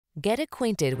Get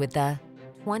acquainted with the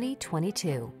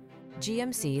 2022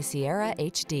 GMC Sierra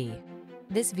HD.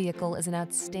 This vehicle is an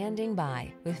outstanding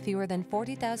buy with fewer than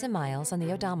 40,000 miles on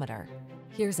the odometer.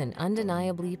 Here's an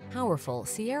undeniably powerful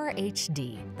Sierra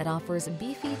HD that offers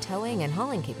beefy towing and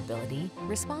hauling capability,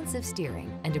 responsive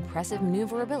steering, and impressive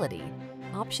maneuverability.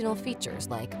 Optional features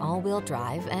like all-wheel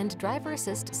drive and driver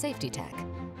assist safety tech,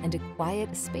 and a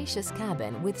quiet, spacious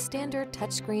cabin with standard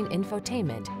touchscreen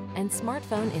infotainment and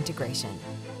smartphone integration.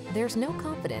 There's no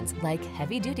confidence like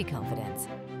heavy-duty confidence.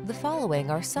 The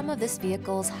following are some of this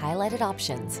vehicle's highlighted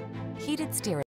options: heated steering